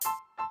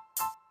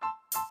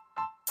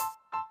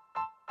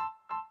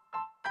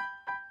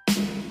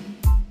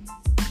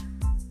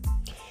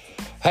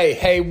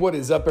Hey, what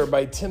is up,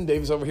 everybody? Tim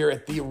Davis over here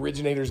at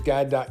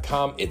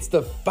theoriginatorsguide.com. It's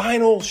the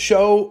final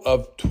show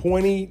of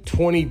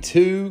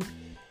 2022.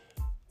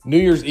 New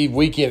Year's Eve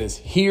weekend is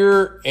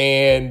here,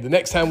 and the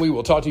next time we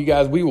will talk to you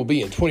guys, we will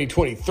be in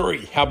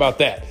 2023. How about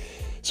that?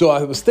 So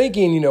I was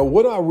thinking,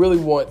 what do I really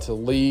want to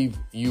leave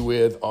you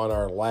with on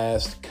our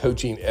last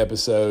coaching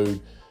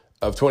episode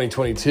of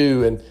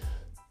 2022? And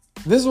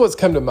this is what's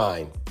come to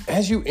mind.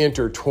 As you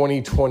enter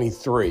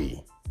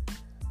 2023,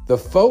 the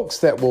folks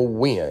that will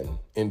win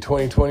in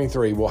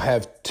 2023 will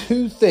have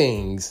two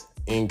things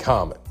in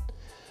common.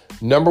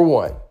 Number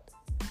one,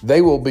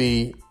 they will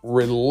be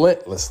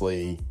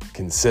relentlessly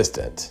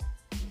consistent.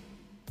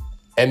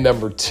 And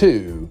number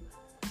two,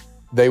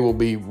 they will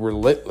be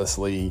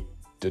relentlessly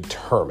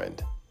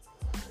determined.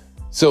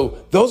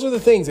 So those are the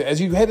things that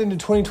as you head into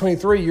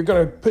 2023, you're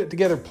going to put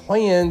together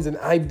plans and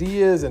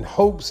ideas and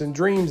hopes and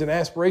dreams and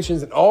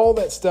aspirations, and all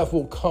that stuff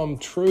will come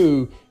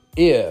true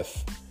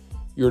if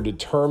you're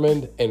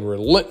determined and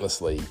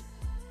relentlessly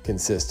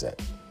consistent.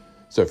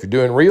 So if you're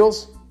doing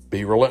reels,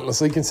 be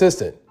relentlessly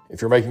consistent. If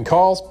you're making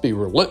calls, be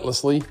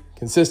relentlessly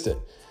consistent.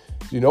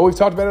 We've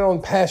talked about it on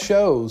past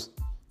shows.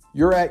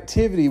 Your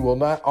activity will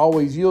not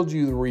always yield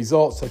you the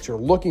results that you're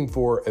looking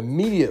for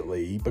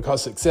immediately,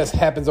 because success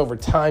happens over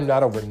time,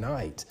 not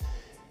overnight.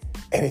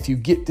 And if you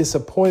get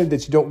disappointed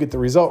that you don't get the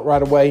result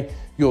right away,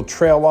 you'll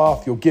trail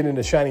off, you'll get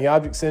into shiny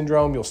object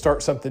syndrome, you'll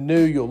start something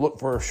new, you'll look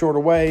for a shorter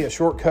way, a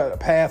shortcut, a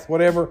path,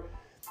 whatever.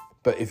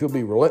 But if you'll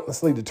be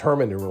relentlessly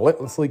determined and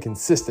relentlessly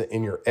consistent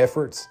in your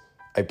efforts,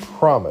 I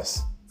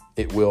promise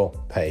it will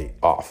pay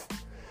off.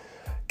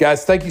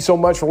 Guys, thank you so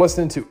much for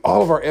listening to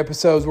all of our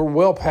episodes. We're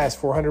well past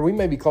 400. We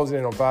may be closing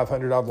in on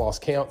 500. I've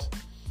lost count.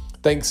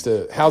 Thanks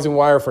to Housing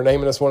Wire for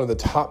naming us one of the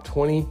top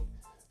 20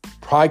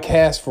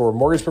 podcasts for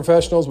mortgage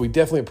professionals. We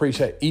definitely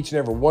appreciate each and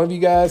every one of you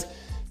guys.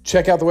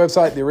 Check out the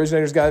website,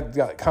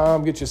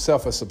 theoriginatorsguide.com. Get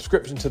yourself a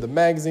subscription to the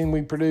magazine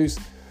we produce.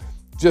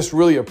 Just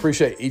really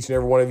appreciate each and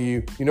every one of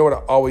you. You know what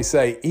I always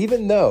say,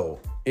 even though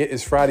it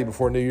is Friday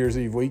before New Year's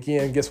Eve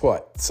weekend, guess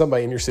what?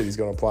 Somebody in your city is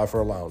going to apply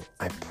for a loan.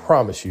 I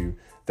promise you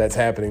that's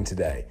happening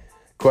today.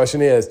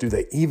 Question is, do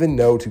they even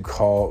know to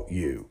call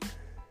you?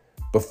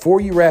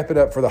 Before you wrap it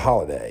up for the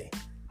holiday,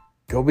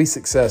 go be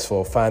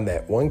successful. Find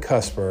that one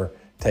customer,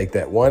 take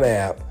that one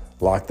app,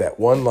 lock that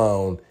one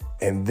loan,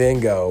 and then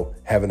go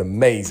have an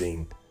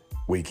amazing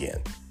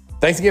weekend.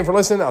 Thanks again for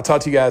listening. I'll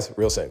talk to you guys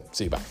real soon.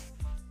 See you. Bye.